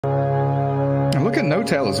look at No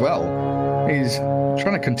Tail as well. He's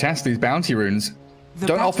trying to contest these bounty runes.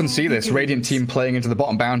 Don't often see this Radiant team playing into the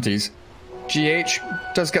bottom bounties. GH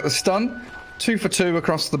does get the stun. 2 for 2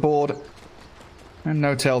 across the board. And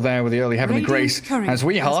No Tail there with the early Heavenly Grace. As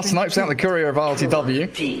Weehar snipes out the courier of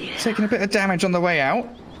RTW. Taking a bit of damage on the way out.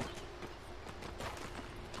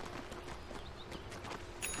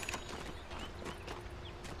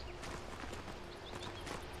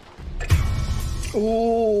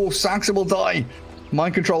 Oh, Saxa will die.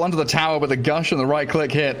 Mind control under the tower with a gush and the right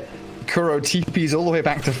click hit. Kuro TP's all the way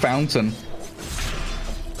back to Fountain.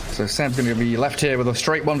 So Seb's going to be left here with a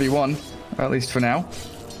straight 1v1, at least for now.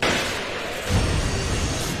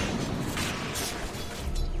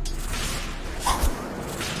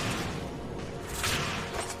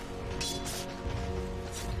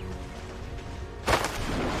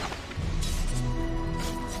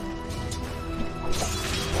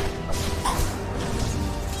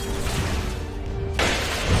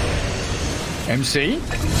 MC?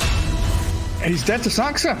 He's dead to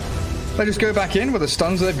Saxa. They just go back in with the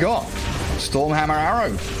stuns they've got. Stormhammer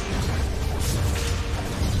arrow.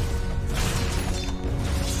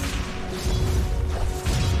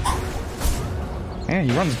 Yeah,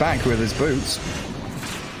 he runs back with his boots.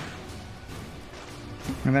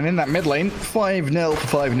 And then in that mid lane, 5-0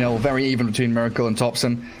 for 5-0. Very even between Miracle and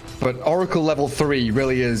Topson. But Oracle level 3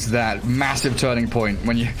 really is that massive turning point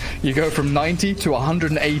when you go from 90 to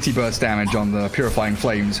 180 burst damage on the Purifying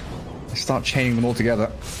Flames. You start chaining them all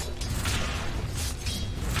together.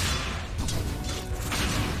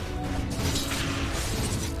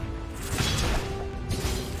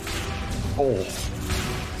 Oh.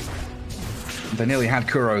 They nearly had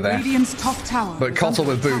Kuro there. Radiant's top tower. But Kotl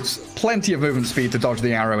with boots. Plenty of movement speed to dodge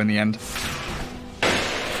the arrow in the end.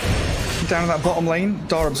 Down in that bottom lane,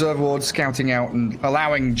 Dar Observer Ward scouting out and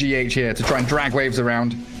allowing GH here to try and drag waves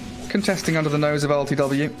around. Contesting under the nose of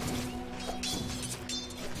LTW.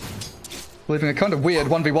 Leaving a kind of weird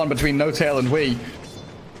 1v1 between No Tail and Wee.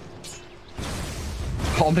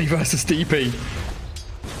 Omni versus DP.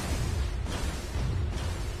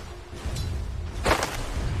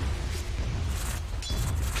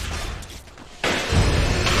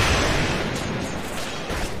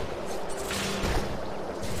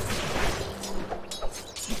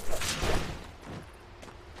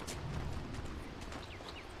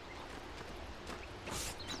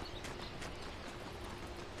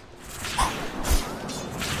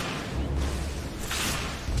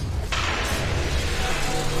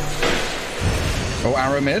 Oh,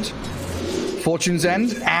 arrow mid. Fortune's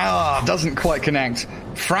End. Ah, doesn't quite connect.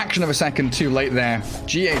 Fraction of a second too late there.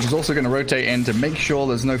 GH is also going to rotate in to make sure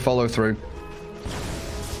there's no follow through.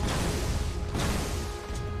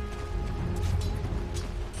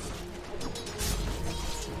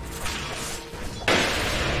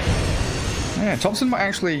 Yeah, Topson might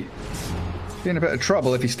actually be in a bit of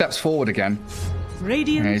trouble if he steps forward again.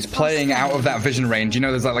 Yeah, he's playing out of that vision range. You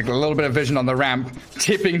know, there's like a little bit of vision on the ramp.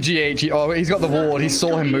 Tipping GH. Oh, he's got the ward. He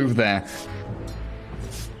saw him move there.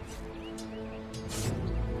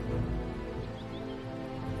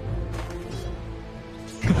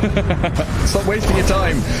 Stop wasting your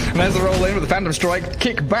time. And there's the roll in with the Phantom Strike.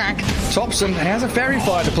 Kick back. Topson has a Fairy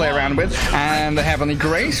Fire to play around with. And the Heavenly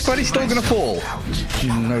Grace, but he's still going to fall.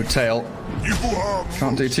 No Tail.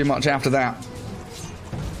 Can't do too much after that.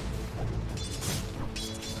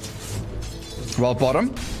 Well,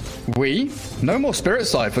 bottom, no more Spirit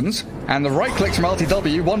Siphons, and the right clicks from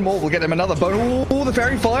RTW, one more will get him another bone. Oh, the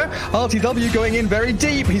Fairy Fire, RTW going in very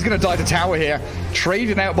deep. He's going to die to tower here,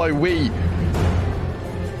 traded out by Wee.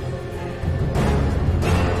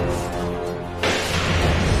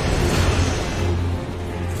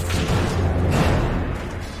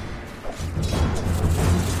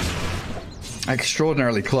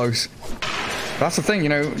 Extraordinarily close. That's the thing, you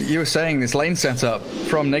know, you were saying this lane setup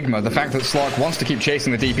from Nigma, the fact that Slark wants to keep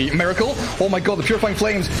chasing the DP. Miracle! Oh my god, the Purifying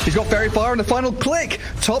Flames. He's got Fairy Fire and the final click!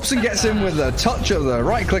 Topson gets him with a touch of the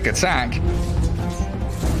right click attack.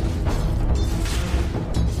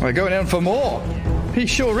 We're going in for more. He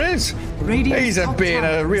sure is. He's being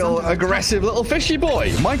a real aggressive little fishy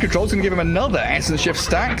boy. Mind Control's going to give him another Essence Shift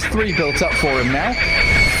stack. 3 built up for him now.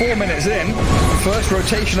 4 minutes in. First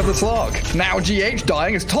rotation of the Slark. Now GH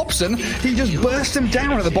dying as Topson. He just burst him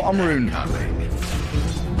down at the bottom rune.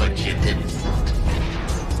 But you didn't.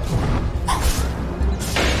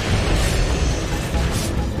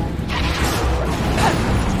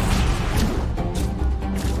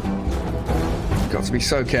 Got to be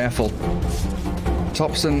so careful.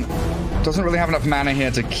 Topson doesn't really have enough mana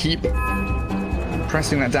here to keep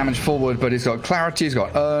pressing that damage forward, but he's got Clarity, he's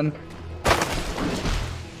got Urn.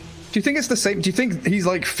 Do you think it's the same? Do you think he's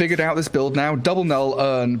like figured out this build now? Double null,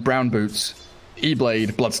 Urn, brown boots,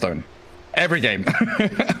 E-blade, bloodstone. Every game. The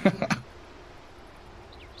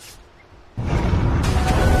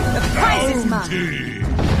prize is mine.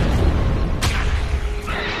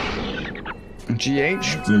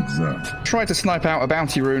 GH tried to snipe out a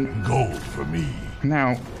bounty rune. Gold for me.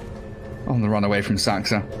 Now on the run away from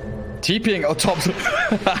Saxa. TPing on top.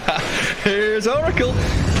 Here's Oracle.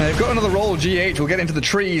 They've got another roll. GH will get into the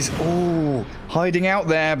trees. Oh, hiding out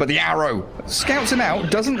there, but the arrow scouts him out,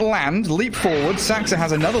 doesn't land, leap forward. Saxa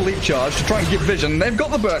has another leap charge to try and give vision. They've got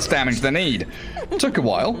the burst damage they need. Took a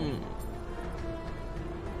while.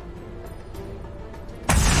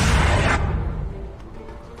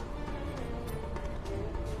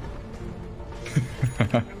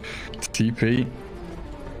 TP.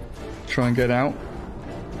 Try and get out.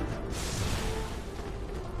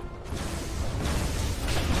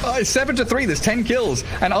 7-3, there's 10 kills,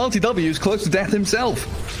 and RTW's close to death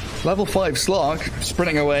himself. Level 5 Slark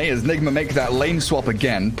sprinting away as Nigma make that lane swap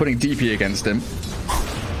again, putting DP against him.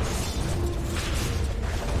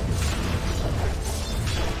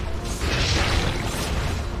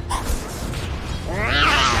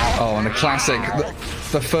 Oh, and the classic,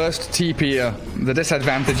 the first TP, the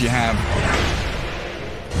disadvantage you have.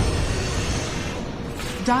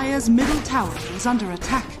 Dire's middle tower is under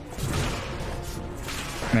attack.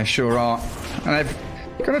 They sure are. And they've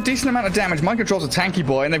got a decent amount of damage. Mind Control's a tanky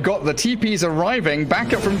boy, and they've got the TPs arriving.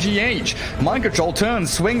 Back up from GH. Mind Control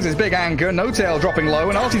turns, swings his big anchor. No tail dropping low,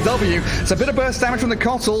 and RTW. It's a bit of burst damage from the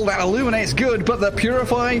Kotl. That illuminates good, but the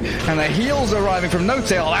Purify and the heals arriving from No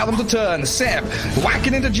Tail allow them to turn. Seb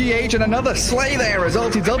whacking into GH, and another slay there as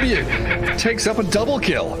RTW takes up a double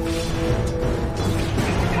kill.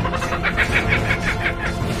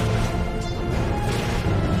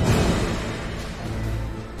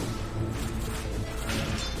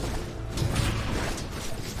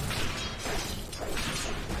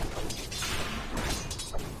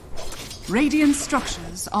 Radiant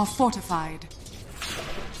structures are fortified.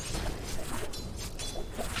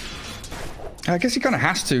 I guess he kind of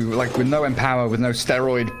has to, like, with no Empower, with no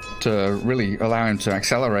Steroid, to really allow him to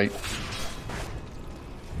accelerate.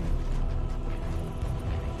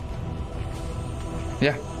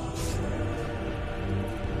 Yeah.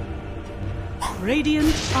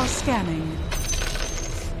 Radiant are scanning.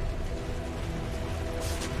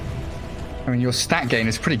 I mean, your stat gain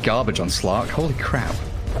is pretty garbage on Slark. Holy crap.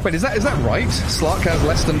 Wait, is that right? Slark has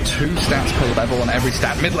less than 2 stats per level on every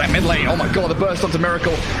stat. Mid lane. Oh my god, the burst onto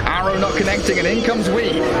Miracle. Arrow not connecting, and in comes Wee.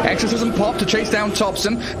 Exorcism pop to chase down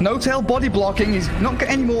Topson. No tail body blocking. He's not got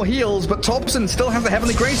any more heals, but Topson still has the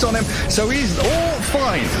Heavenly Grace on him, so he's all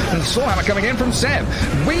fine. And Soulhammer coming in from Seb.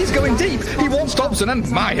 Wee's going deep. He wants Topson, and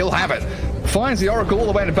he'll have it. Finds the Oracle all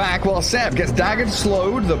the way in the back, while Seb gets daggered,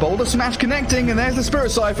 slowed, the Boulder Smash connecting, and there's the Spirit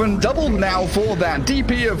Siphon, doubled now for that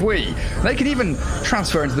DP of Wee. They can even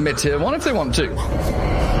transfer into the mid-tier 1 if they want to.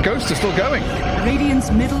 Ghosts are still going.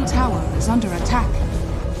 Radiant's middle tower is under attack.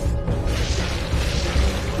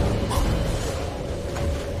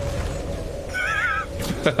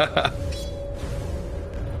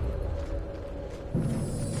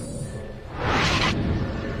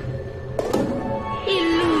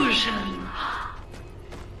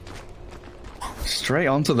 Straight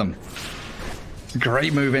onto them.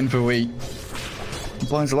 Great move in for Wee.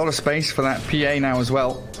 Blinds a lot of space for that PA now as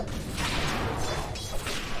well.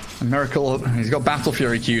 And Miracle, he's got Battle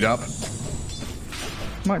Fury queued up.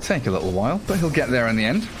 Might take a little while, but he'll get there in the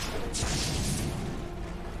end.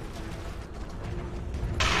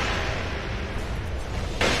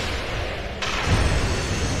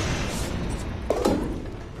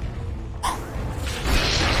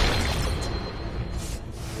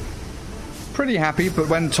 Pretty happy, but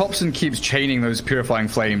when Topson keeps chaining those Purifying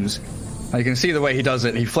Flames, you can see the way he does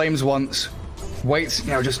it. He flames once, waits,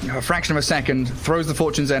 just a fraction of a second, throws the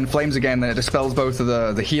Fortune's End, flames again, then it dispels both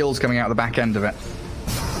of the heals coming out the back end of it.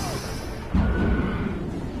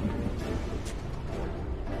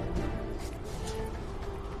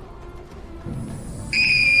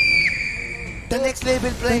 The next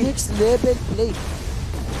level play.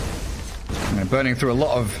 And burning through a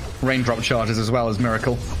lot of raindrop charges as well as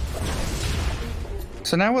Miracle.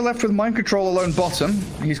 So now we're left with Mind Control alone bottom.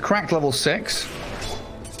 He's cracked level 6.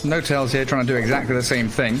 No Tails here trying to do exactly the same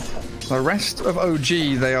thing. The rest of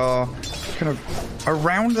OG, they are kind of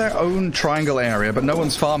around their own triangle area, but no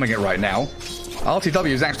one's farming it right now. RTW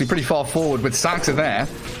is actually pretty far forward with Saxa there.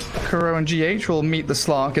 Kuro and GH will meet the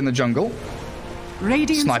Slark in the jungle.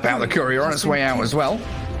 Radiant Snipe out the Courier on its way out as well.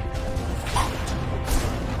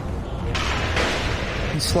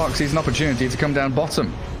 And Slark sees an opportunity to come down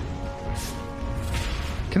bottom.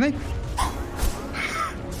 Can they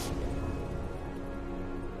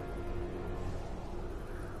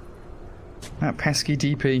That pesky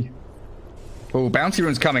DP. Oh, bounty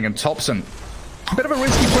rune's coming, and Topson. A bit of a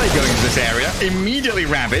risky play going into this area. Immediately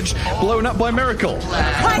ravaged, blown up by Miracle.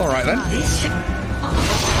 Alright then.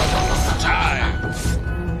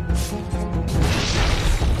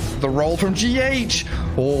 The roll from GH.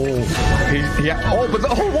 Oh,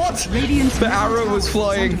 what? The arrow was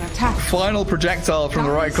flying. Final projectile from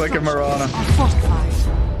the right click of Mirana.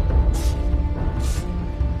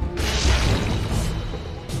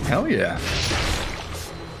 Hell yeah.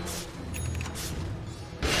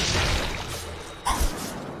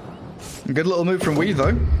 Good little move from Wee,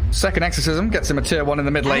 though. Second Exorcism gets him a tier 1 in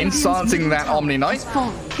the mid lane, silencing that Omni Knight.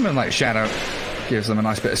 Moonlight Shadow gives them a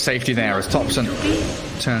nice bit of safety there as Topson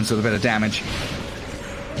turns with a bit of damage.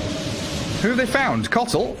 Who have they found?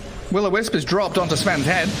 Kotl. Will-O-Wisp is dropped onto Sven's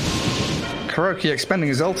head. Kuroki expending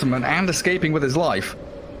his ultimate and escaping with his life.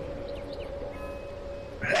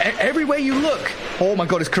 Everywhere you look. Oh my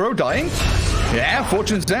god, is Kuro dying? Yeah,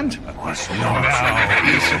 Fortune's End.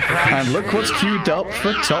 And look what's queued up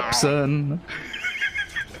for Topson.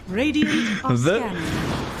 Radiant are scanning.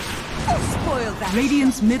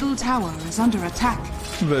 Radiant's middle tower is under attack.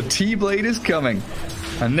 The T-Blade is coming.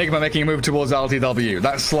 And Nigma making a move towards LTW.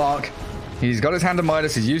 That's Slark. He's got his hand on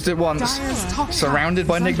Midas. He's used it once. Surrounded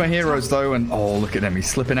by Nigma heroes, though. And oh, look at him. He's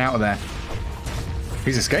slipping out of there.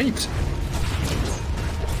 He's escaped.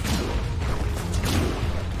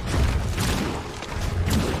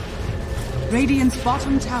 Radiant's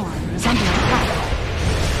bottom tower is under attack.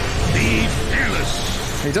 Be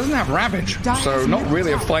fearless. He doesn't have Ravage, so not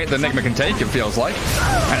really a fight that Nigma can take, it feels like.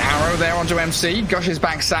 An arrow there onto MC, gushes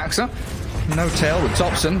back Saxa. No tail with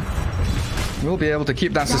Topson. We'll be able to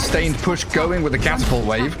keep that sustained push going with the catapult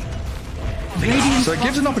wave. So it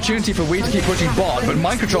gives an opportunity for Wee to keep pushing bot, but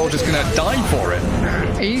Mind Control just going to die for it.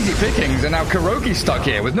 Easy pickings, and now Kuroki's stuck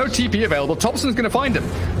here. With no TP available, Topson's going to find him.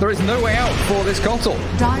 There is no way out for this Kotl.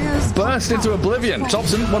 Burst into oblivion.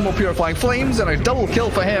 Topson, one more Purifying Flames, and a double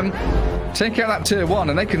kill for him. Take out that tier 1,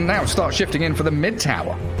 and they can now start shifting in for the mid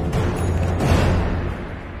tower.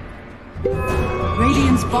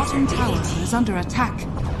 Radiant's bottom tower is under attack.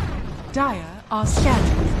 Dire are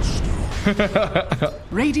scanning.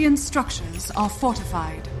 Radiant structures are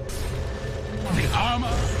fortified. The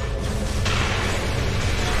armor.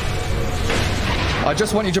 I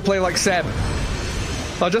just want you to play like Seb.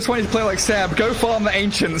 I just want you to play like Seb. Go farm the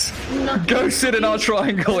Ancients. Go sit in our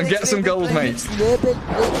triangle and get some gold, mate.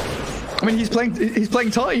 I mean, he's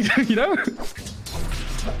playing Tide, you know?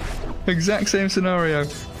 Exact same scenario.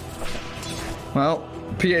 Well,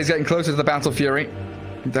 PA is getting closer to the Battle Fury.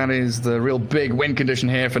 That is the real big win condition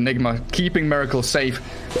here for Nigma, keeping Miracle safe.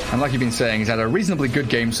 And like you've been saying, he's had a reasonably good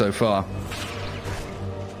game so far.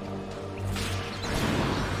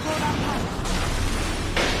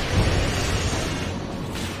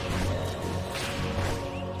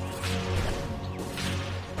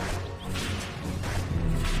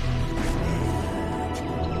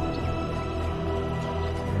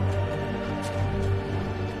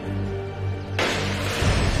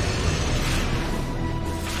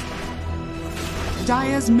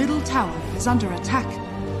 Dire's middle tower is under attack.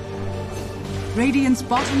 Radiant's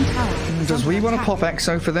bottom tower is Does under we want to attack. pop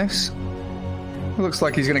Exo for this? It looks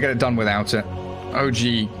like he's going to get it done without it.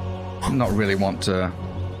 OG not really want to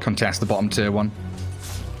contest the bottom tier 1.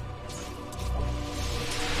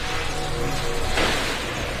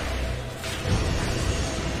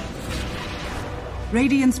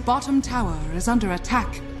 Radiant's bottom tower is under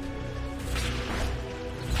attack.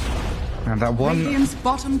 And that one Radiant's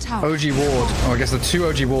bottom tower. OG ward, or I guess the 2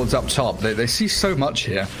 OG wards up top, they see so much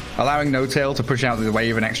here. Allowing No Tail to push out the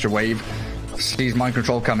wave, an extra wave. Sees Mind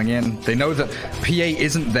Control coming in. They know that PA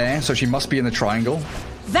isn't there, so she must be in the triangle.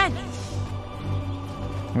 Then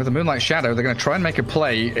With the Moonlight Shadow, they're going to try and make a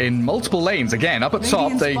play in multiple lanes. Again, up at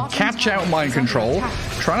top, they catch out Mind Control,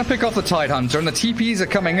 trying to pick off the Tidehunter, and the TPs are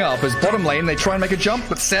coming up. As bottom lane, they try and make a jump,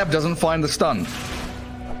 but Seb doesn't find the stun.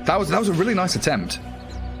 That was a really nice attempt.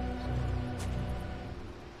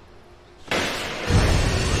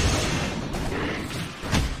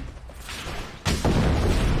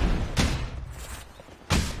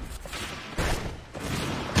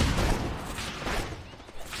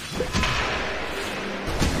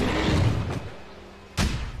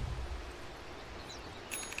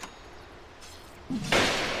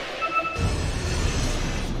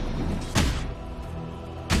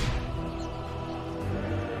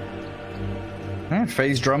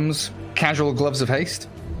 Phase drums, casual gloves of haste.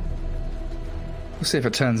 We'll see if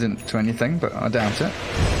it turns into anything, but I doubt it.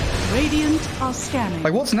 Radiant are scanning.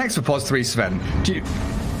 Like, what's next for Pos 3, Sven? Do you...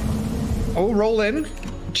 Oh, roll in.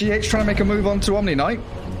 GH trying to make a move onto Omni Knight.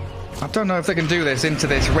 I don't know if they can do this into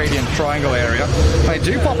this Radiant Triangle area. They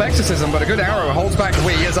do pop Exorcism, but a good arrow holds back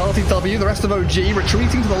Wii as RTW, the rest of OG,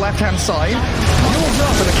 retreating to the left-hand side. Mules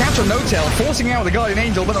up with a catch on no-tail, forcing out the Guardian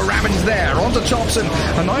Angel, but the Ravage is there. Onto Topson.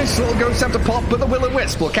 A nice little Ghost Scepter pop, but the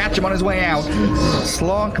Will-O-Wisp will catch him on his way out.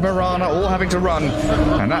 Slark, Mirana, all having to run.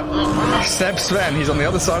 And that Seb Sven, he's on the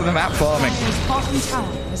other side of the map farming. His bottom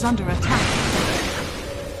tower is under attack.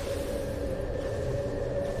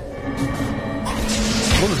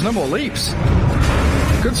 Well, there's no more leaps.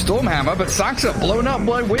 Good Stormhammer, but Saxa blown up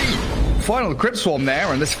by Wii. Final Crypt Swarm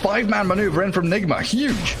there, and this 5-man maneuver in from Nigma.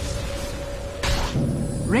 Huge.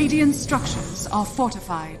 Radiant structures are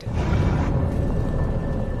fortified.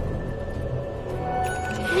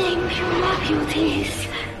 Thank you, Locutus.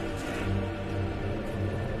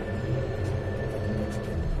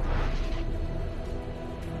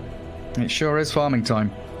 It sure is farming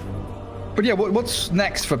time. But yeah, what's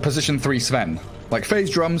next for position 3 Sven? Like, Phase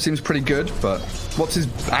Drum seems pretty good, but what's his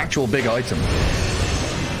actual big item?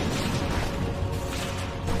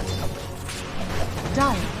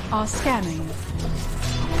 Dire are scanning.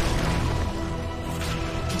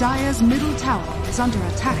 Dire's middle tower is under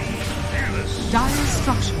attack. Dire's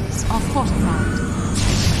structures are fortified.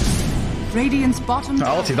 Radiant's bottom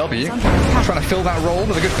tower RTW is under attack. trying to fill that role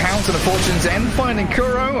with a good pounce at a Fortune's End, finding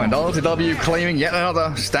Kuro, and RTW claiming yet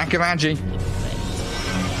another stack of Agi.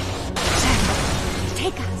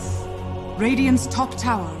 Take us. Radiant's top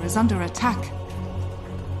tower is under attack.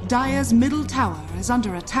 Dire's middle tower is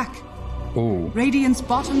under attack. Ooh. Radiant's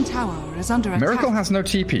bottom tower is under attack. Miracle has no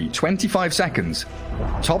TP, 25 seconds.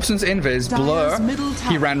 Topson's invis, Dire's Blur. middle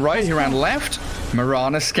tower He ran right, he ran has left.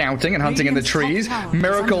 Mirana scouting and hunting in the Radiant's trees. top tower is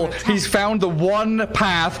Miracle, under attack. he's found the one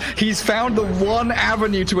path. He's found the one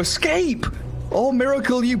avenue to escape. Oh,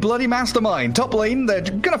 Miracle, you bloody mastermind. Top lane, they're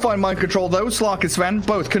gonna find mind control though. Slark and Sven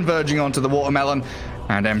both converging onto the watermelon.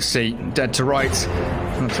 And MC dead to rights.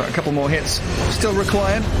 Looks like a couple more hits still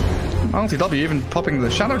required. RTW even popping the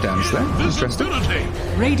shadow dance there. Interesting. Invisibility.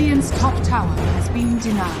 Radiant's top tower has been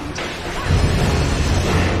denied.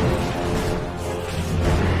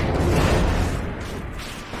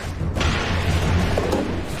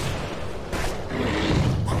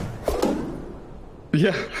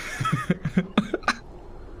 Yeah.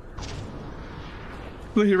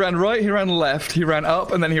 He ran right, he ran left, he ran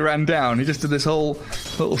up, and then he ran down. He just did this whole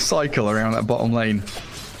little cycle around that bottom lane.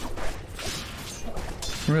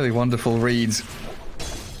 Really wonderful reads.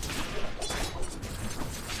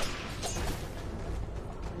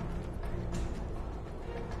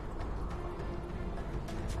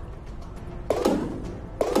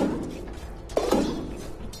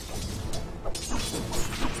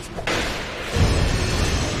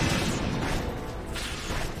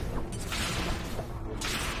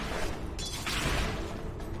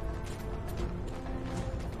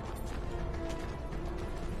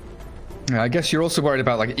 Yeah, I guess you're also worried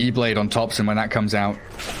about like E-Blade on Topson when that comes out.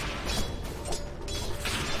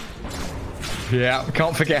 Yeah,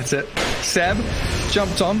 can't forget it. Seb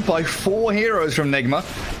jumped on by 4 heroes from Nigma.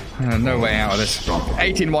 No way out of this.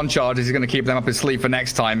 18-1 charges, he's going to keep them up his sleeve for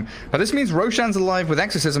next time. But this means Roshan's alive with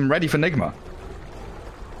Exorcism ready for Nigma.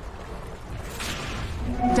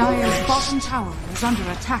 Dire's bottom tower is under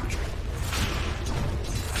attack.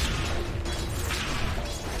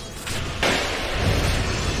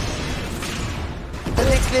 The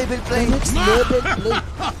next label play. Next label play.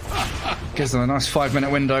 Gives them a nice 5-minute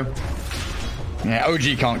window. Yeah,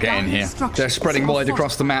 OG can't get in here. They're spreading wide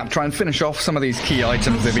across the map, try and finish off some of these key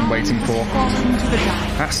items they've been waiting for.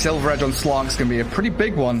 That silver edge on Slark's going to be a pretty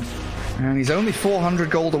big one. And he's only 400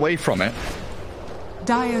 gold away from it.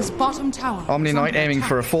 Dire's bottom tower. Omni Knight aiming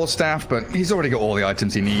for a 4-staff, but he's already got all the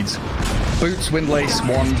items he needs. Boots, Windlace,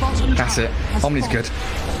 Wand, that's it. Omni's good.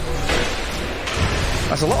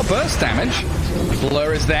 That's a lot of burst damage.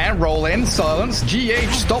 Blur is there, roll in, silence.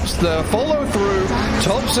 GH stops the follow through.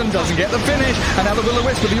 Topson doesn't get the finish. And now the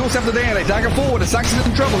Will-O-Wisp, but they also have the there. They dagger forward. Saxon's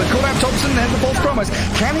in trouble. They call out Topson, there's the false promise.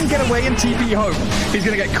 Can he get away and TP home? He's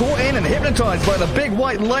going to get caught in and hypnotized by the big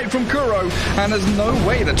white light from Kuro. And there's no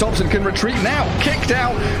way that Topson can retreat now. Kicked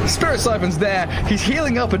out. Spirit Siphon's there. He's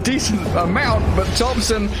healing up a decent amount, but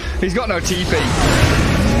Topson, he's got no TP.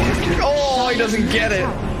 Oh, he doesn't get it.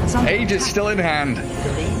 Age is still in hand.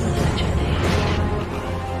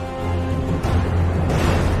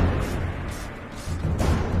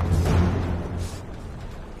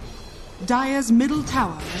 Dire's middle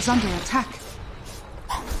tower is under attack.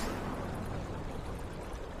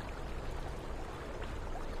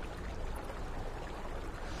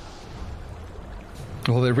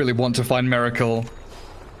 Oh, they really want to find Miracle.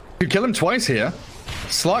 You kill him twice here.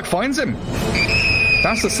 Slark finds him.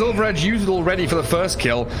 That's the Silver Edge used already for the first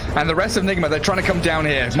kill. And the rest of Nigma, they're trying to come down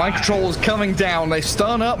here. Mind Control's coming down. They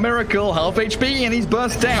stun up Miracle, half HP, and he's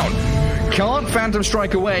burst down. Can't Phantom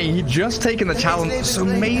Strike away. He'd just taken the talent, so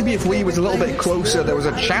maybe if we was a little bit closer, there was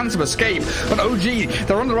a chance of escape. But OG,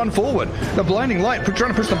 they're on the run forward. The Blinding Light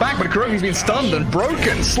trying to push them back, but Kurogi's been stunned and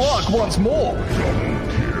broken. Slark once more.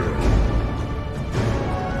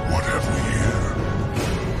 What have we here?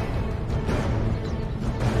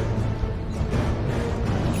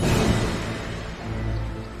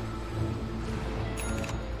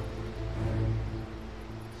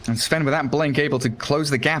 And Sven with that blink able to close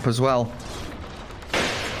the gap as well.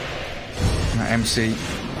 MC.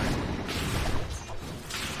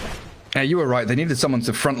 Yeah, you were right. They needed someone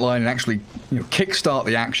to frontline and actually, kickstart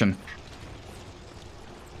the action.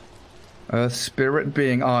 Earth Spirit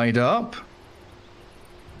being eyed up.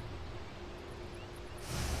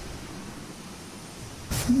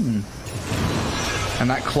 And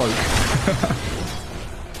that cloak.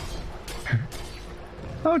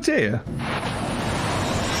 Oh dear.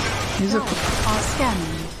 He's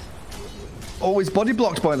always body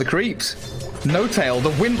blocked by the creeps. No Tail, the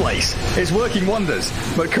Windlace, is working wonders.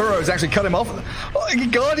 But Kuro's actually cut him off. Oh,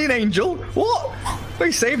 Guardian Angel? What?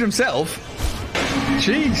 He saved himself.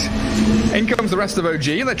 Jeez. In comes the rest of OG,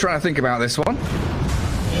 and they're trying to think about this one.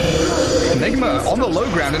 Nigma on the low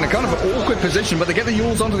ground in a kind of awkward position, but they get the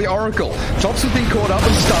Yules onto the Oracle. Topson's been caught up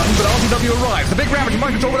and stunned, but RTW arrives. The big Ravage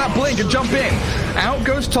Mind Control without blink and jump in. Out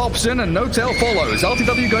goes Topson, and No Tail follows.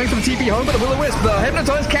 RTW going for the TP home, but the Will-O-Wisp, the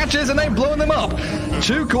Hypnotize catches, and they've blown them up.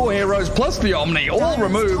 2 core heroes plus the Omni, all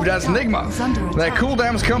removed as Nigma. Their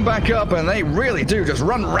cooldowns come back up, and they really do just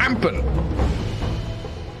run rampant.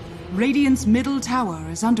 Radiant's middle tower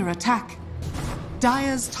is under attack.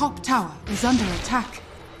 Dire's top tower is under attack.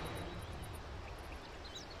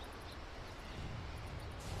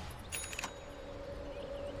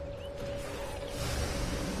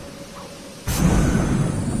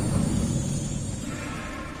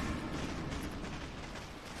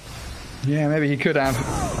 Yeah, maybe he could have.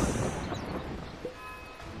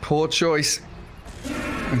 Poor choice.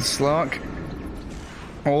 And Slark.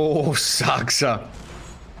 Oh, Saxa.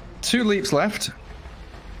 2 leaps left.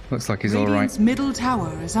 Looks like he's all right. Radiant's middle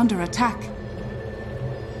tower is under attack.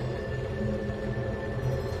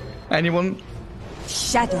 Anyone?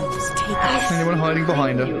 Shadows take us. Anyone hiding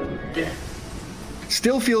behind her?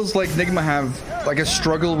 Still feels like Nigma have like a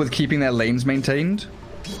struggle with keeping their lanes maintained.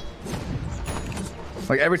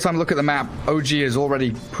 Like every time I look at the map, OG has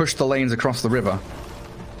already pushed the lanes across the river.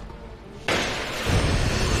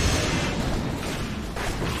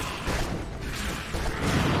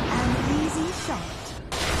 An easy shot.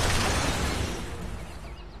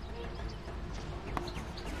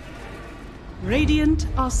 Radiant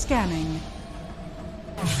are scanning.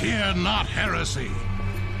 Fear not heresy.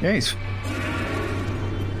 Yeah, he's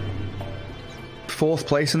 4th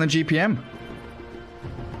place in the GPM.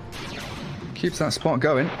 Keeps that spot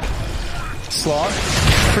going. Slark,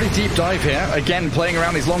 pretty deep dive here. Again, playing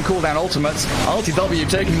around these long cooldown ultimates. RTW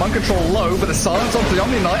taking Mind Control low, but the silence onto the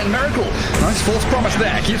Omni Knight and Miracle. Nice false promise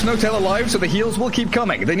there. Keeps No Tail alive, so the heals will keep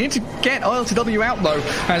coming. They need to get RTW out, though,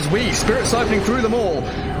 as we, Spirit siphoning through them all.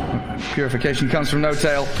 Purification comes from No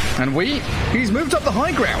Tail. And he's moved up the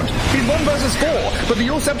high ground. He's 1 versus 4, but the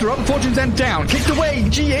Yule Scepter up, Fortune's End down. Kicked away,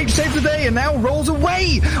 GH saves the day and now rolls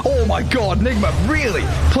away. Oh my god, Nigma really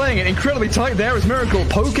playing it incredibly tight there as Miracle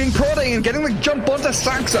poking, prodding, and getting the jump onto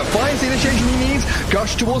Saxa. Finds the initiation he needs.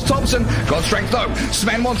 Gush towards Topson. Got strength though.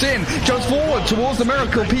 Sven wants in. Jumps forward towards the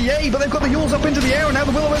Miracle PA, but they've got the Yules up into the air and now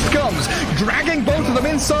the Will-O-Wisp comes. Dragging both of them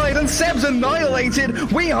inside and Seb's annihilated.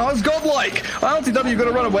 Weehar's godlike. RTW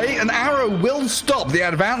gonna run away and Arrow will stop the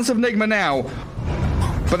advance of Nigma now.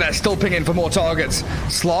 But they're still pinging for more targets.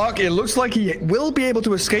 Slark, it looks like he will be able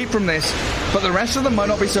to escape from this, but the rest of them might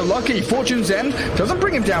not be so lucky. Fortune's End doesn't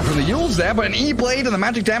bring him down from the Yules there, but an E-Blade and the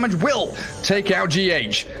magic damage will take out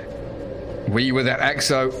GH. We with that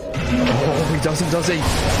Exo. Oh, he doesn't, does he?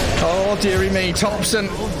 Oh, dearie me. Topson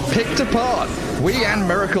picked apart. We and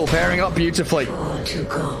Miracle pairing up beautifully. To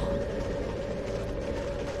go.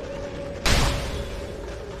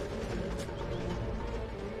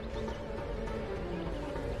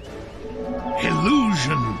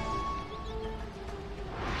 Illusion.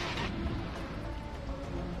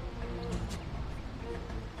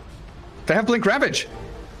 They have Blink Ravage.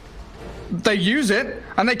 They use it,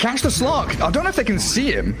 and they catch the Slark. I don't know if they can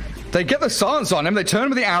see him. They get the silence on him. They turn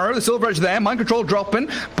with the arrow. The Silver Edge there. Mind control dropping.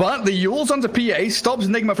 But the Yules onto PA stops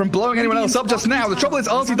Nigma from blowing anyone else up just now. The trouble is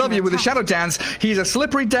RTW with the Shadow Dance. He's a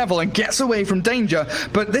slippery devil and gets away from danger.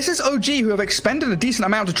 But this is OG who have expended a decent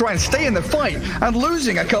amount to try and stay in the fight and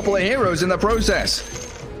losing a couple of heroes in the process.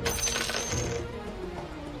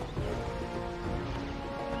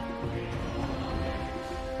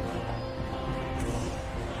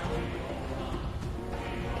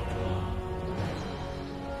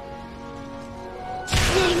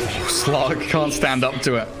 Slog can't stand up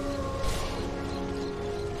to it.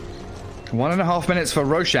 1.5 minutes for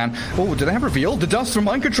Roshan. Oh, do they have revealed? The dust from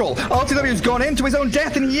mind control. RTW's gone into his own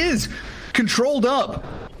death, and he is controlled up.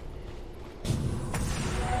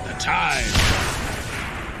 The tide.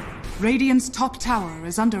 Radiant's top tower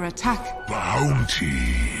is under attack. Bounty.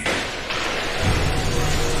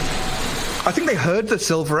 I think they heard the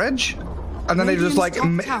Silver Edge, and then they just like,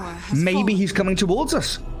 maybe he's coming towards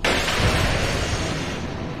us.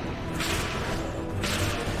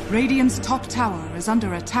 Radiant's top tower is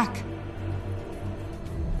under attack.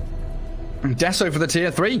 Deso for the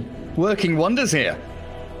tier 3. Working wonders here.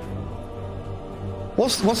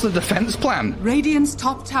 What's the defense plan? Radiant's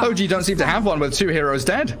top tower. OG don't seem to have one with 2 heroes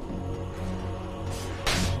dead.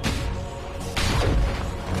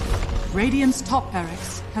 Radiant's top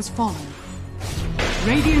barracks has fallen.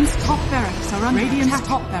 Radiant's top barracks are under Radiant's attack.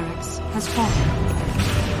 Top barracks has fallen.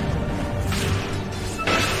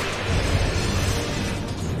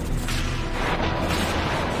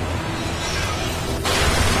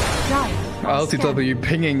 LTW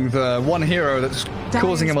pinging the one hero that's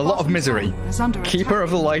causing him a lot of misery. Keeper of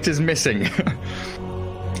the Light is missing.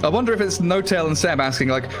 I wonder if it's No-Tail and Seb asking,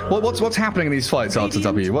 like, what's happening in these fights,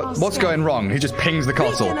 LTW? What's going wrong? He just pings the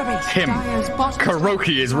console. Him.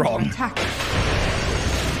 Kuroki is wrong.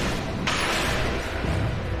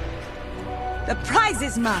 The prize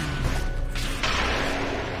is mine.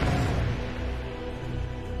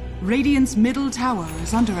 Radiant's middle tower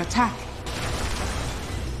is under attack.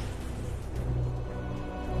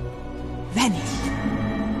 Venice.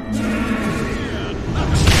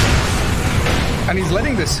 And he's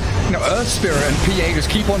letting this, Earth Spirit and PA just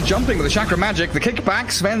keep on jumping with the Chakra Magic. The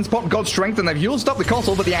kickback, Sven's popped God Strength, and they've used up the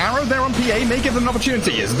console, but the arrow there on PA may give them an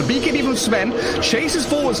opportunity. As the BKB from Sven chases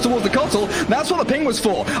forwards towards the console, that's what the ping was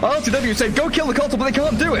for. RTW said, go kill the console, but they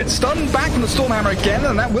can't do it. Stunned back from the Stormhammer again,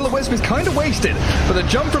 and that Will-O-Wisp is kind of wasted. But the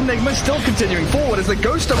jump from Nigma is still continuing forward as the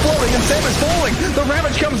Ghosts are falling and Seb is falling. The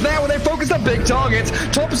Ravage comes now, and they focus on big targets.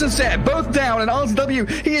 Topson and Seb both down, and RTW,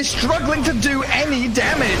 he is struggling to do any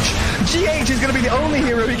damage. GH is going to be the only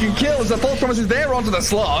hero he can kill as the false promise is there onto the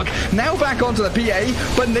Slug. Now back onto the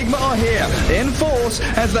PA, but Nigma are here in force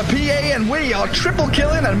as the PA and we are triple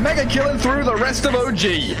killing and mega killing through the rest of OG.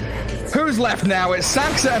 Who's left now? It's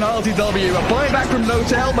Saxa and RTW. A buyback from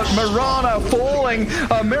No-Tail, but Mirana falling.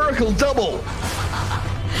 A miracle double.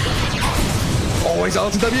 Always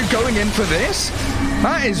RTW going in for this?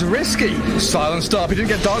 That is risky. Silent stop. He didn't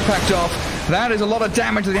get dog packed off. That is a lot of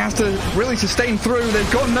damage that he has to really sustain through.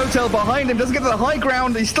 They've got No-Tail behind him. Doesn't get to the high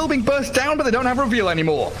ground. He's still being burst down, but they don't have reveal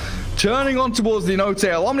anymore. Turning on towards the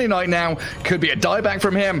No-Tail. Omni Knight now. Could be a dieback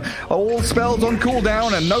from him. All spells on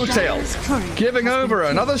cooldown, and No-Tail giving over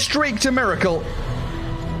another streak to Miracle.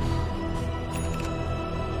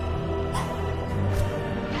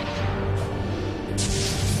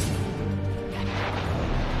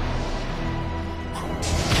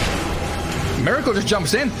 Miracle just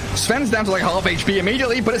jumps in. Sven's down to like half HP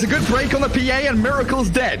immediately, but it's a good break on the PA and Miracle's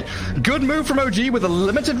dead. Good move from OG with the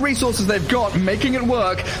limited resources they've got, making it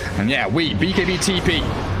work. And yeah, BKB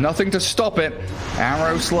TP. Nothing to stop it.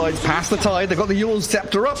 Arrow slides past the tide. They've got the Yule's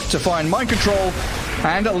Scepter up to find mind control.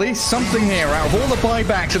 And at least something here. Out of all the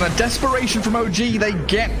buybacks and the desperation from OG, they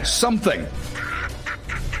get something.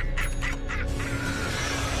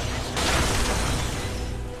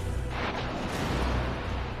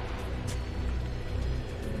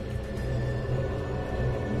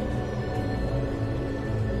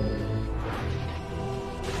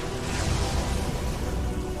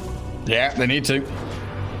 Yeah, they need to.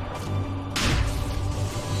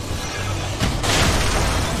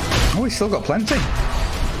 Oh, he's still got plenty.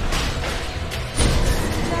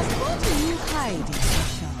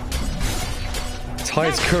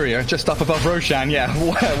 Tide's courier just up above Roshan, yeah,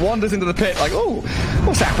 wanders into the pit like, oh,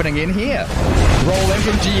 what's happening in here? Roll in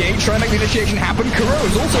from GH, try and make the initiation happen.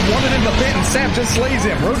 Kuro's also wandered into the pit and Seb just slays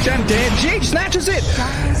him. Roshan dead, GH snatches it.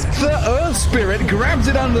 The Earth Spirit grabs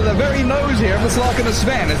it under the very nose here of the Slark and the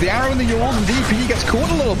Sven as the arrow in the Yawls and DP gets caught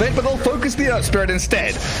a little bit, but they'll focus the Earth Spirit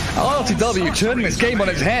instead. RTW turning this game on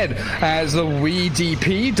its head as the Wii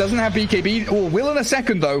DP doesn't have BKB, or will in a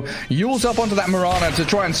second though. Yawls up onto that Mirana to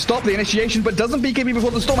try and stop the initiation, but doesn't BKB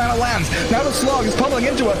before the Storm Arrow lands. Now the Slark is pummeling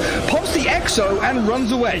into her, pops the Exo and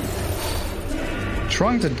runs away.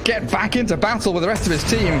 Trying to get back into battle with the rest of his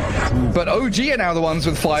team, but OG are now the ones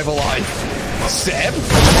with 5 alive. Seb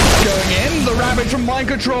going in, the Ravage from Mind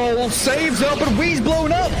Control saves up, but Wee's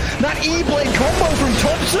blown up. That E-Blade combo from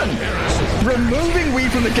Topson, removing Wee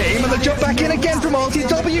from the game, and the jump back in again from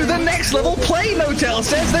RTW. The next level play, Notel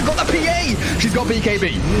says. They've got the PA. She's got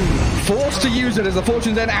BKB. Forced to use it as the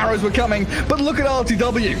Fortune's End arrows were coming, but look at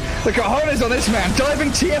RTW. The cojones on this man,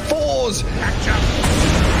 diving tier 4s.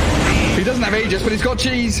 He doesn't have Aegis, but he's got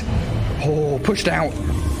cheese. Oh, pushed out.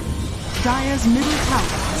 Dire's middle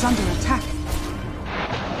tower is under attack.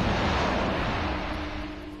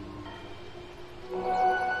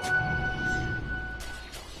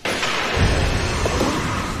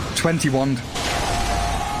 $21.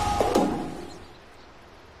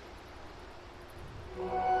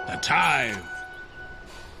 The Tithe.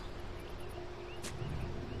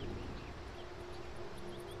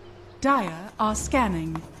 Dire are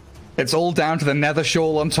scanning. It's all down to the Nether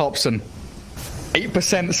Shawl on Topson.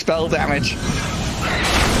 8% spell damage. Fear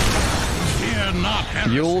not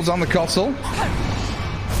heresy. Yule's on the Costle.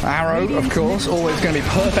 Arrow, of course, always going to be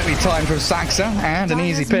perfectly timed from Saxa, and an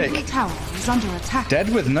easy pick. Middle tower is under attack. Dead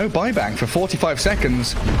with no buyback for 45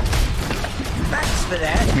 seconds. Thanks for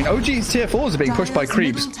that. I mean, OG's tier 4s are being pushed by Dire's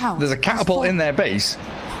creeps. middle tower There's a catapult in their base.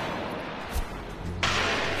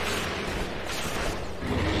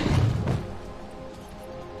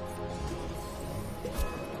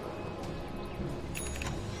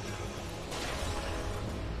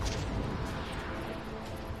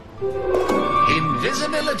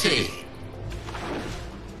 Invisibility.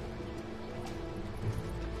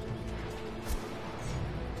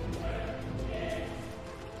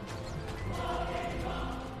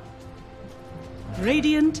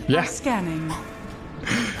 Radiant Yeah. are scanning.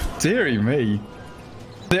 Deary me.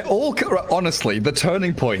 They're all, honestly, the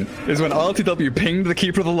turning point is when RTW pinged the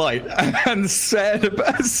Keeper of the Light, and Seb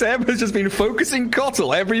has just been focusing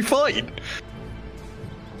Kotl every fight.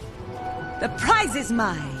 The prize is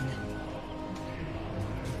mine.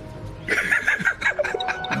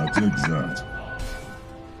 I'll take that.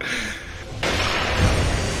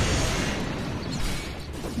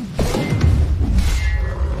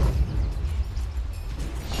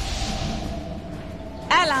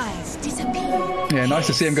 Allies disappear. Yeah, nice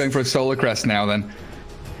to see him going for a Solar Crest now then.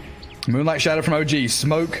 Moonlight Shadow from OG,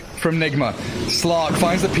 Smoke from Nigma. Slark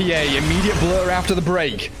finds the PA, immediate blur after the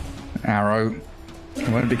break. Arrow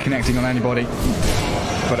won't be connecting on anybody.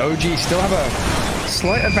 But OG still have a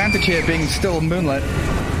slight advantage here, being still Moonlit.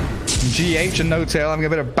 GH and No Tail having a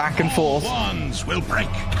bit of back and forth. Wands will break.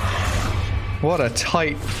 What a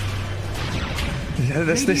tight...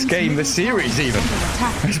 This game, this series even,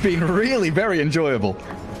 has been really very enjoyable.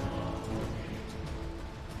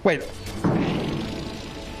 Wait.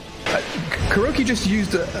 Kuroki just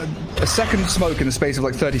used a second smoke in the space of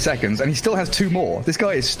like 30 seconds, and he still has 2 more. This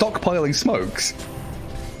guy is stockpiling smokes.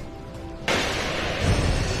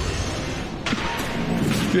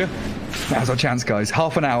 Yeah. Now's our chance, guys.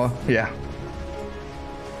 Half an hour. Yeah.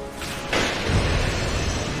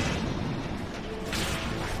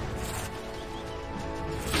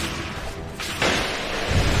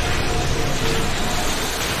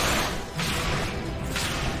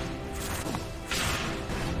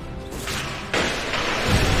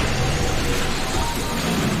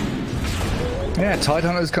 Yeah,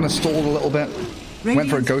 Tidehunter's kind of stalled a little bit.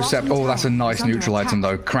 Went for a Ghost Sept. Oh, that's a nice neutral item,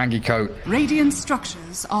 though. Cranky coat. Radiant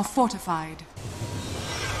structures are fortified.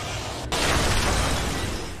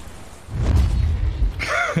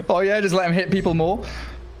 Oh, yeah, just let him hit people more.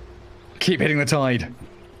 Keep hitting the Tide.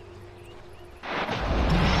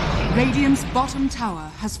 Radiant's bottom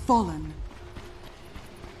tower has fallen.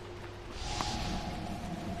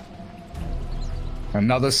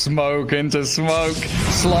 Another smoke into smoke.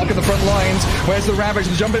 Slug in the front lines. Where's the Ravage?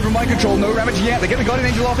 The jump in from mind control. No Ravage yet. They get the Guardian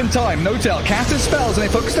Angel off in time. No-Tail casts his spells, and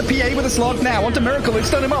they focus the PA with a Slug now. Onto Miracle. They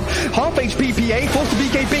stun him up. Half HP PA, forced to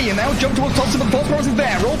BKB, and now jump towards Topson, but the False Promise is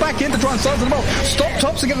there. Roll back in to try and silence them all. Stop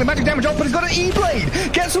Topson, get the magic damage off, but he's got an E-Blade.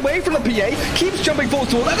 Gets away from the PA, keeps jumping forward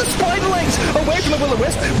towards, and the Spider Legs away from the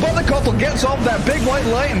Will-O-Wisp, but the Koppel gets off that big white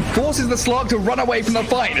light and forces the Slug to run away from the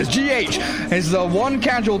fight, as GH is the one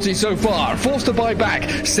casualty so far. Forced to buy back.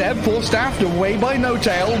 Seb forced staffed away by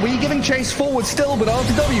No-Tail. We giving chase forward still, but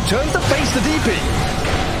RTW turns to face the DP.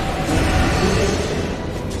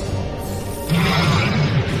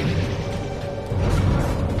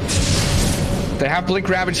 They have Blink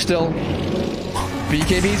Ravage still.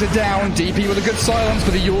 BKBs are down. DP with a good silence,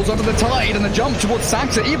 but the Yules onto the Tide, and the jump towards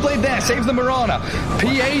Saxa. E-Blade there, saves the Mirana.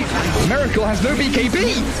 PA Miracle has no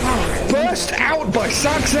BKB. Burst out by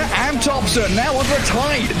Saxa and Topson. Now onto the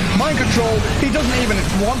Tide. Mind control. He doesn't even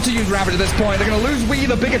want to use Ravage at this point. They're going to lose Wii,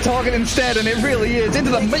 the bigger target instead, and it really is.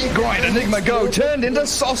 Into the meat grind. Nigma go. Turned into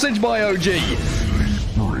sausage by OG.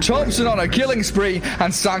 Topson on a killing spree,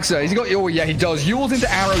 and Saxa, he's got, oh yeah, he does. Yules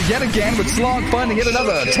into Arrow yet again, with Slark finding yet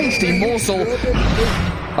another tasty morsel.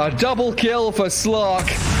 A double kill for Slark.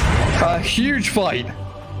 A huge fight.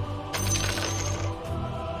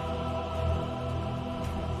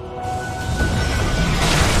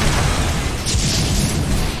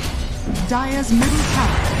 Dire's middle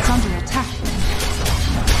tower is under attack.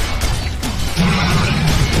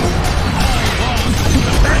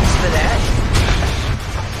 Thanks for that.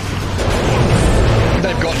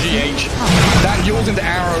 They've got GH. That Yules into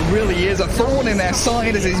Arrow really is a thorn in their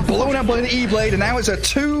side as he's blown up by the E-Blade, and now it's a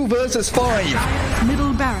 2 versus 5. Dire's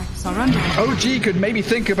middle barracks are under attack. OG could maybe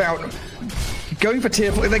think about going for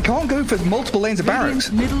tier 4. They can't go for multiple lanes of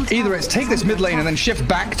barracks. Either it's take this mid lane and then shift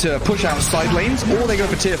back to push out side lanes, or they go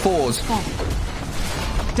for tier 4s.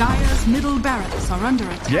 Dire's middle barracks are under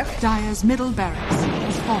attack. Yeah. Dire's middle barracks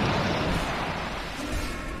is falling.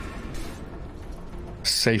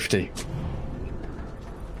 Safety.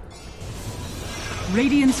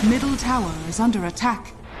 Radiant's middle tower is under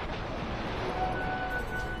attack.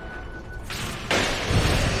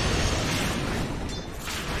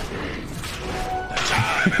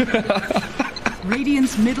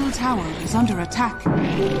 Radiant's middle tower is under attack.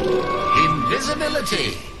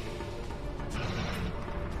 Invisibility.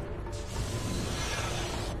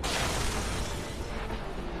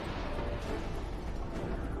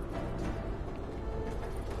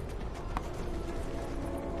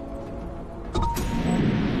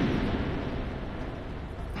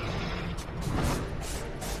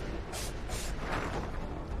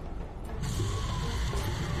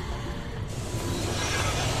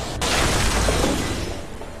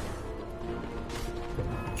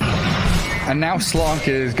 And now Slark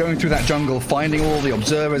is going through that jungle, finding all the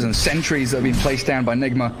observers and sentries that have been placed down by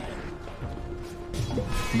Nigma.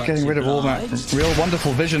 Getting rid of all that real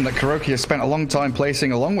wonderful vision that Kuroki has spent a long time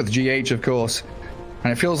placing, along with GH, of course.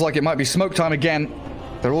 And it feels like it might be smoke time again.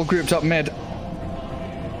 They're all grouped up mid.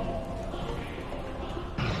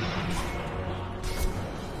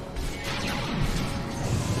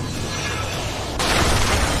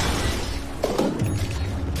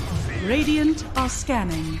 Radiant are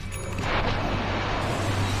scanning.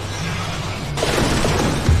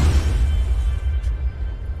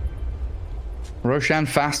 Roshan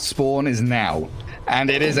fast spawn is now. And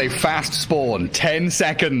it is a fast spawn. 10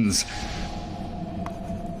 seconds.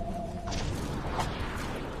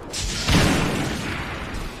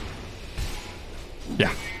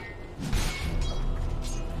 Yeah.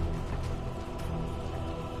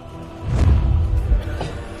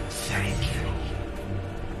 Thank you.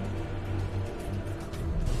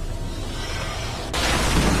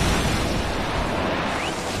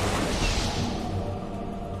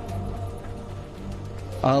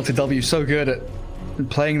 LTW so good at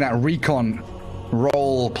playing that recon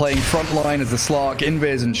role, playing frontline as the Slark,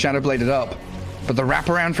 Invis, and Shadowbladed up. But the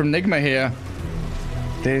wraparound from Nigma here,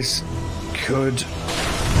 this could...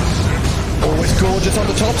 Oh, it's gorgeous on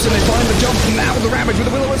the tops, and they find the jump. Now the Ravage with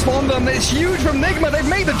the Will-O-Wisp on them. It's huge from Nigma. They've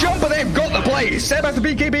made the jump, and they've got the play. Seb after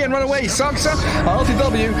BKB and run away. Saxa,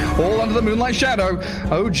 LTW, all under the Moonlight Shadow.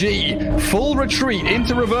 OG, full retreat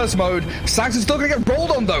into reverse mode. Saxa's still going to get rolled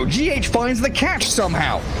on, though. GH finds the catch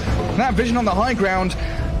somehow. That vision on the high ground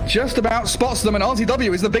just about spots them, and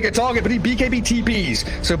RTW is the bigger target, but he BKB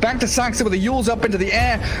TPs. So back to Saxa with the Yules up into the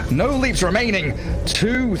air. No leaps remaining.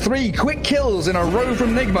 2, 3 quick kills in a row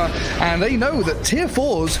from Nigma, and they know that tier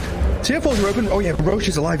 4s are open. Oh yeah, Roche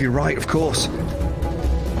is alive, you're right, of course.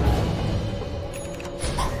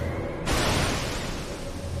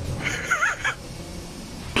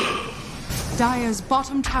 Dire's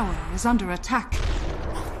bottom tower is under attack.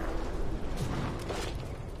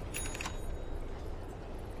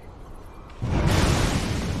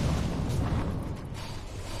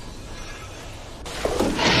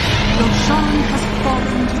 Roshan has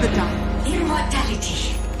fallen to the Dire.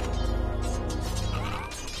 Immortality.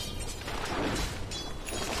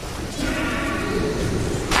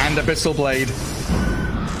 And Abyssal Blade.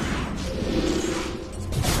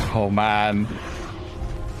 Oh man.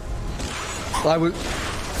 I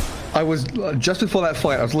was just before that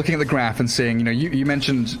fight, I was looking at the graph and seeing, you know, you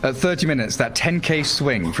mentioned at 30 minutes that 10k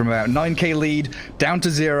swing from about 9k lead down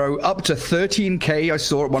to 0 up to 13k I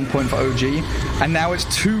saw at one point for OG, and now it's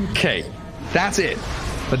 2k. That's it.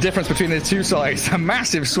 The difference between the two sides, the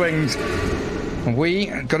massive swings. We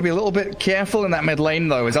got to be a little bit careful in that mid lane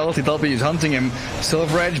though, as LTW is hunting him.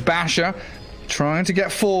 Silver Edge, Basher trying to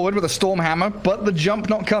get forward with a Storm Hammer, but the jump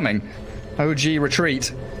not coming. OG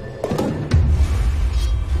retreat.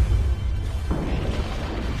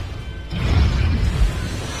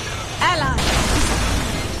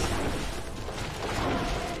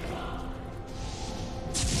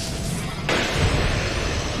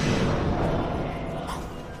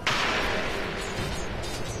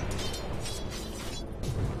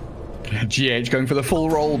 GH going for the full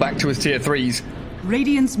roll back to his tier 3s.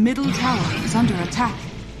 Radiant's middle tower is under attack.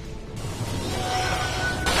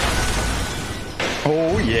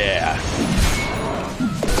 Oh yeah.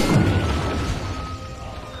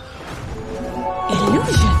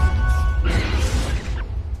 Illusion.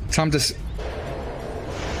 Time to...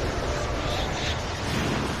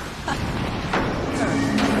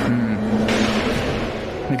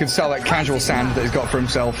 He could sell that casual sand that he's got for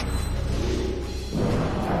himself.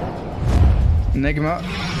 Nigma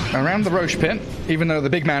around the Roche pit, even though the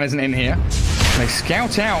big man isn't in here. They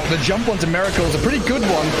scout out. The jump onto Miracle is a pretty good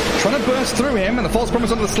one. Trying to burst through him, and the false promise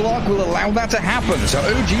onto the Slark will allow that to happen. So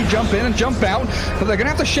OG jump in and jump out, but they're going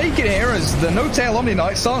to have to shake it here as the no-tail Omni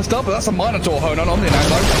Knight silenced up, but that's a Minotaur Hone on Omni Knight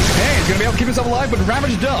though. Yeah, he's going to be able to keep himself alive, but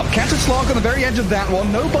ravaged up. Catch a Slark on the very edge of that one.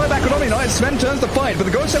 No buyback on Omni Knight. Sven turns the fight, but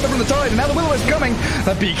the Ghost Settler from the tide, and now the Willow is coming.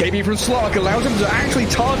 The BKB from Slark allows him to actually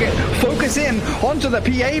target, focus in onto the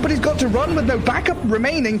PA, but he's got to run with no backup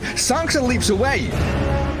remaining. Sanksa leaps away.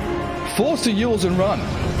 Forced to Yules and run.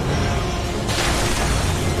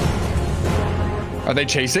 Are they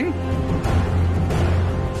chasing?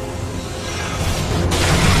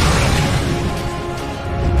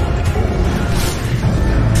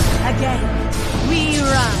 Again, we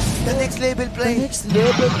run. The next label play. The next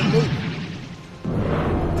label play.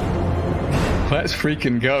 Let's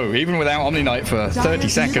freaking go. Even without Omni Knight for 30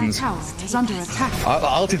 seconds. Tower is under attack.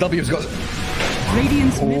 LTW's got...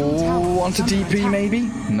 Radiant's middle tower Oh, onto is under DP attack. maybe?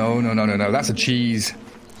 No. That's a cheese.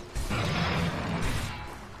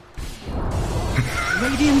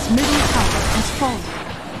 Radiant's middle tower has fallen.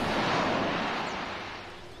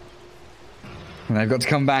 And they've got to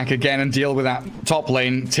come back again and deal with that top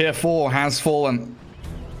lane. Tier 4 has fallen.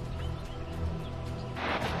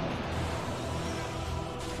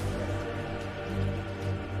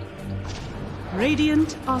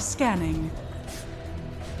 Radiant are scanning.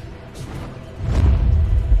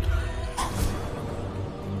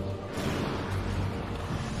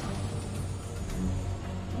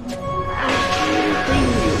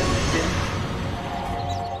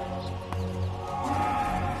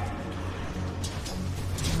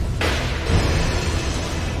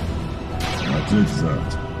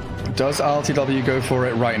 Does RTW go for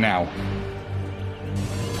it right now?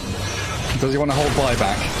 Does he want to hold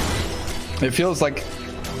buyback? It feels like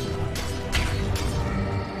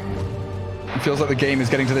the game is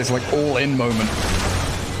getting to this like all-in moment.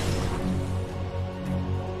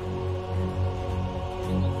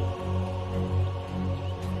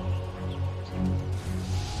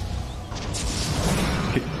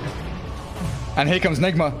 And here comes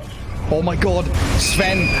Nigma. Oh my god,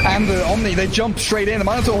 Sven and the Omni, they jump straight in. The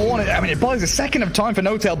Minotaur Horn, I mean, it buys a second of time for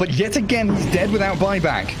No-Tail, but yet again, he's dead without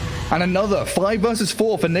buyback. And another 5 versus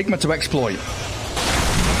 4 for Nigma to exploit.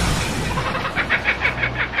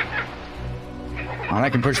 And I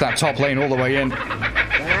can push that top lane all the way in.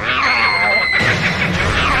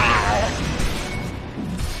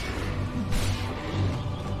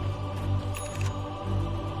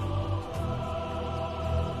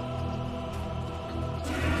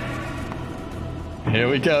 Here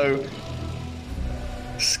we go.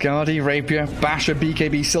 Skadi, Rapier, Basher,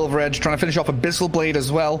 BKB, Silver Edge, trying to finish off Abyssal Blade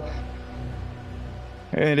as well.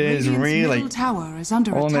 It is really middle tower is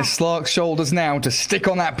under on attack. this Slark's shoulders now to stick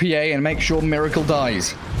on that PA and make sure Miracle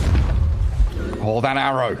dies. Oh, that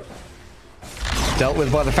arrow. Dealt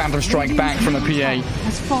with by the Phantom Strike back from the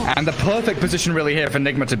PA. And the perfect position really here for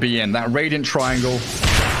Nigma to be in. That Radiant Triangle.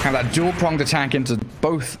 Have that dual-pronged attack into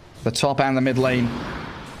both the top and the mid lane.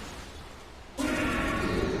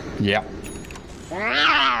 Yeah.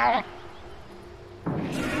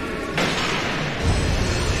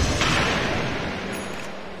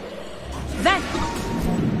 Then.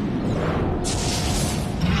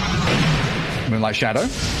 Moonlight Shadow.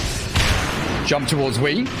 Jump towards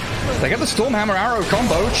Wii. They get the Stormhammer Arrow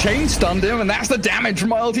combo. Chain stunned him, and that's the damage from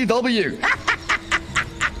LTW.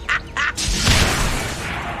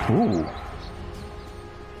 Ooh.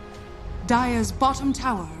 Dire's bottom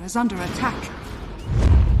tower is under attack.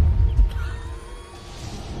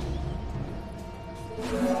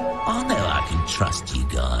 I know I can trust you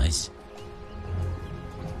guys.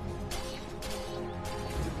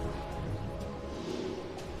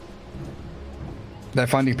 They're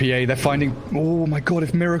finding PA. They're finding... Oh my god,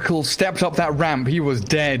 if Miracle stepped up that ramp, he was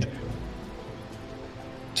dead.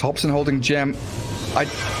 Topson holding gem.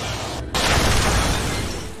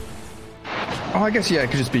 Oh, I guess, yeah, it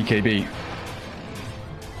could just be KB.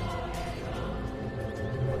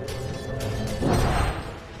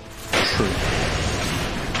 True.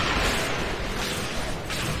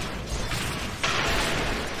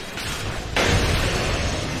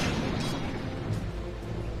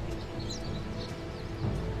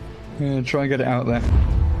 Yeah, try and get it out there.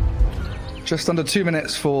 Just under 2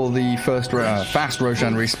 minutes for the first fast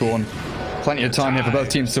Roshan respawn. Plenty of time here for both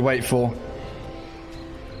teams to wait for.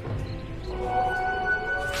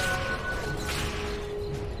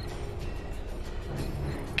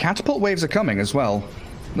 Catapult waves are coming as well.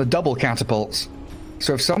 The double catapults.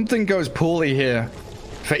 So if something goes poorly here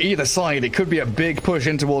for either side, it could be a big push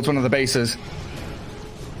in towards one of the bases.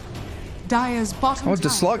 Dire's bottom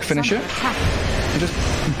does Slug finish it? He just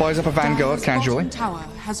buys up a Vanguard Dire's casually. bottom tower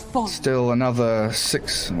has fallen. Still another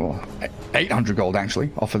 800 gold actually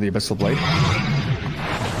off of the Abyssal Blade.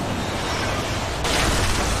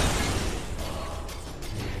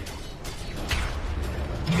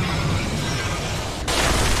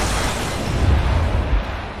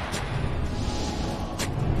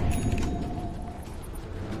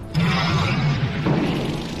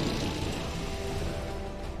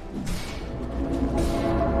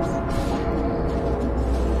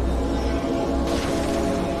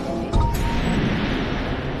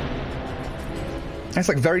 It's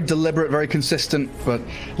like very deliberate, very consistent, but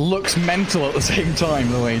looks mental at the same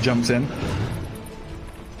time, the way he jumps in.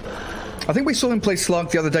 I think we saw him play Slug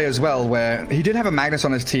the other day as well, where he did have a Magnus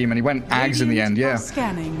on his team and he went Ags in the end, yeah.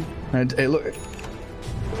 Scanning. And it looked...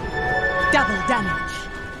 Double damage.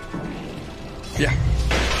 Yeah.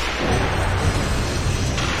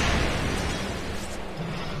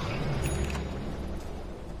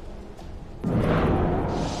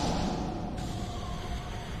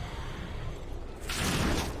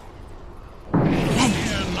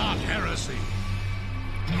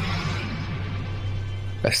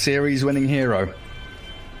 A series-winning hero.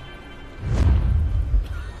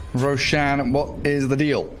 Roshan, what is the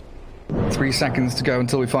deal? 3 seconds to go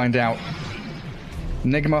until we find out.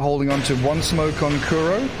 Nigma holding on to one smoke on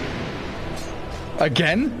Kuro.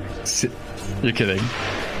 Again? You're kidding.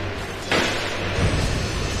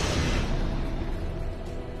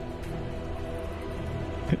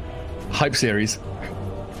 Hype series.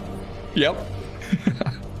 Yep.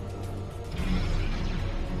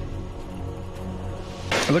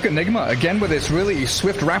 Look at Nigma, again with this really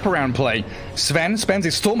swift wraparound play. Sven spends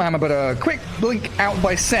his Stormhammer, but a quick blink out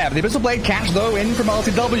by Seb. The Abyssal Blade catch, though, in from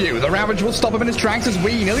RTW. The Ravage will stop him in his tracks as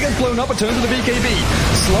Wee nearly gets blown up, but turns to the BKB.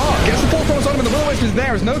 Slark gets the full promise on him, and the Will-O-Wisp is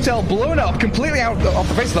there as No-Tail blown up, completely out off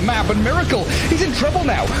the face of the map, but Miracle, he's in trouble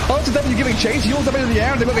now. RTW giving chase, yields up into the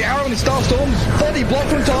air, and they've got the arrow in the Starstorm's body blocked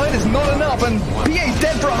from Tide is not enough, and PA's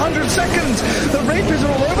dead for 100 seconds. The Rapiers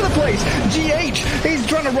are all over the place. GH, he's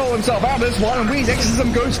trying to roll himself out of this one, and Wee's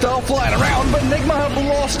Exorcism Ghost Star flying around, but Nigma have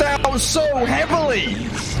lost out so heavily.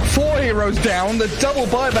 4 heroes down, the double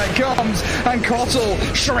buyback comes, and Kotl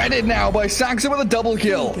shredded now by Saxa with a double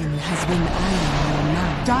kill.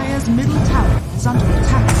 Dire's middle tower is under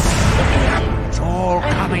attack. It's all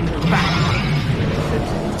coming back.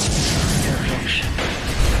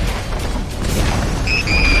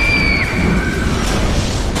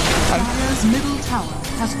 Dire's middle tower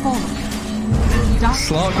has fallen.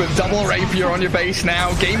 Slark with double Rapier on your base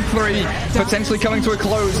now. Game 3 potentially coming to a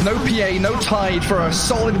close. No PA, no Tide for a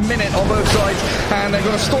solid minute on both sides. And they've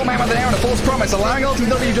got a Stormhammer there and a False Promise, allowing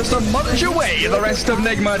LTW just to munch away the rest of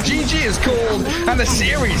Nigma. GG is called, and the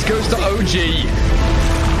series goes to OG.